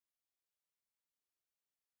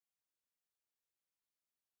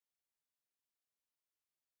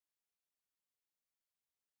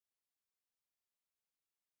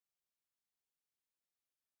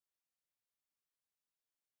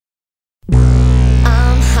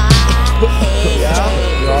Yeah?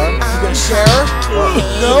 You are? You gonna share?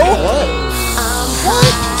 No? What?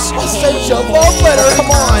 I said jump off better.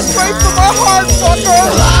 Come on. Straight from my heart,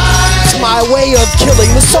 fucker. It's my way of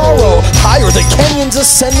killing the sorrow. Higher than Kenyans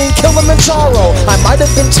ascending Kilimanjaro. I might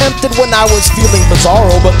have been tempted when I was feeling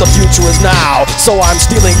bizarro, but the future is now, so I'm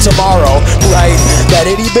stealing tomorrow. Right? That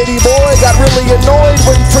itty bitty boy got really annoyed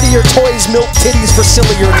when prettier toys milk titties for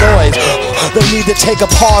sillier noise. They need to take a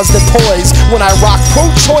pause and poise when I rock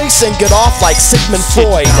pro-choice and get off like Sigmund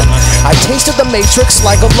Freud. I tasted the Matrix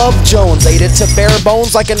like a Love Jones, ate it to bare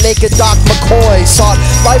bones like a naked Doc McCoy, sought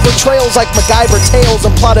live trails like MacGyver tales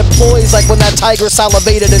and plotted ploys like when that tiger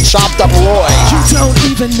salivated and chopped up Roy. You don't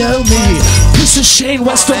even know me. This is Shane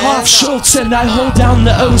Westerhoff Schultz and I hold down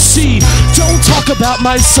the OC. Don't talk about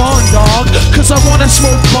my song, dog, cause I wanna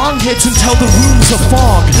smoke bong hits until the room's a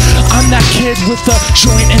fog. I'm that kid with the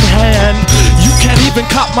joint in hand. You can't even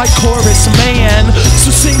cop my chorus, man. So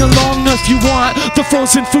sing along if you want. The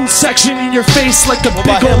frozen food section in your face like a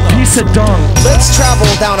big old piece of dung. Let's travel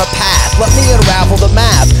down a path, let me unravel the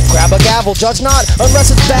map. Grab a gavel, judge not, unless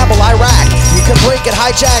it's babble, Iraq. You can break it,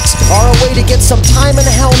 hijacks are a way to get some time in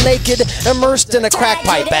hell naked, immersed in a crack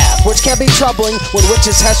pipe bath, which can be troubling when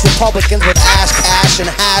witches hess Republicans with ash, cash, and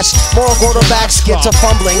hash. Moral quarterbacks get to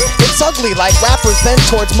fumbling. It's ugly like rappers bend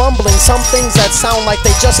towards mumbling some things that sound like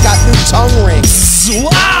they just got new tongue rings.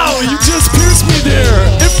 Wow, you just pierced me there.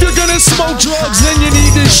 If you're gonna smoke drugs, then you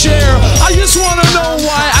need to share. I just wanna know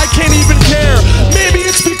why I can't even care. Maybe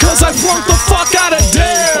it's because I flunked the fuck out of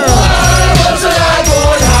Dare. Why wasn't I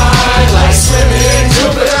born high, like swimming in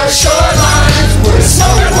Jupiter's shoreline? We're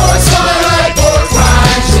smoking horse fire like pork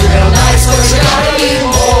rinds. Real nice, but you gotta be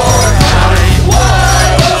more kind.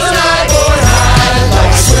 Why wasn't I born high,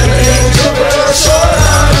 like swimming in Jupiter's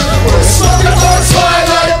shoreline? We're smoking horse fire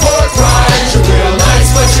like pork rinds. Real nice,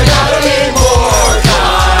 but you gotta be more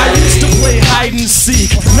kind. I used to play hide and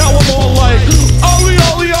seek. Now I'm all like, ollie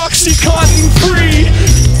ollie oxycontin free.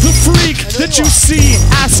 The freak that you see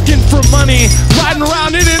asking for money, riding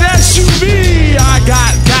around in an SUV. I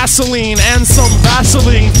got gasoline and some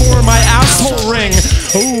Vaseline for my asshole ring.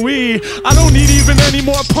 Ooh-wee, I don't need even any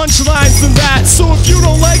more punchlines than that. So if you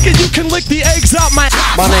don't like it, you can lick the eggs out my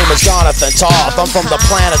ass. My name is Jonathan Toth. I'm from the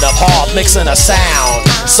planet of Hoth, mixing a sound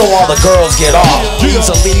so all the girls get off.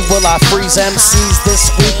 Easily will I freeze MCs this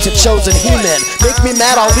week to chosen he-men. Make me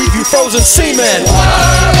mad, I'll leave you frozen semen.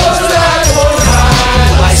 Why wasn't I born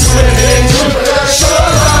high, like swimming in Jupiter's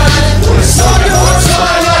shoreline? We're smoking horse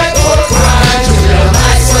fire like pork rinds. Real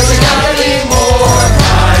nice, but you gotta be more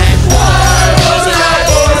kind. Why wasn't I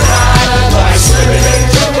born high, like swimming in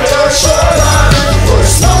Jupiter's shoreline? We're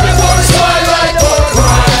smoking horse fire like pork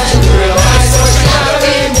rinds. Real nice, but you gotta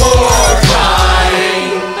be more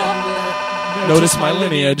kind. Notice my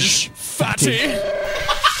lineage, fatty.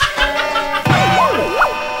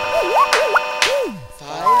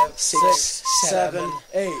 5, 6, 7,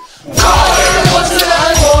 8. Why wasn't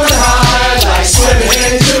I born high, like swimming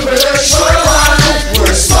in Jupiter's shoreline?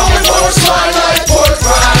 We're smoking horse fire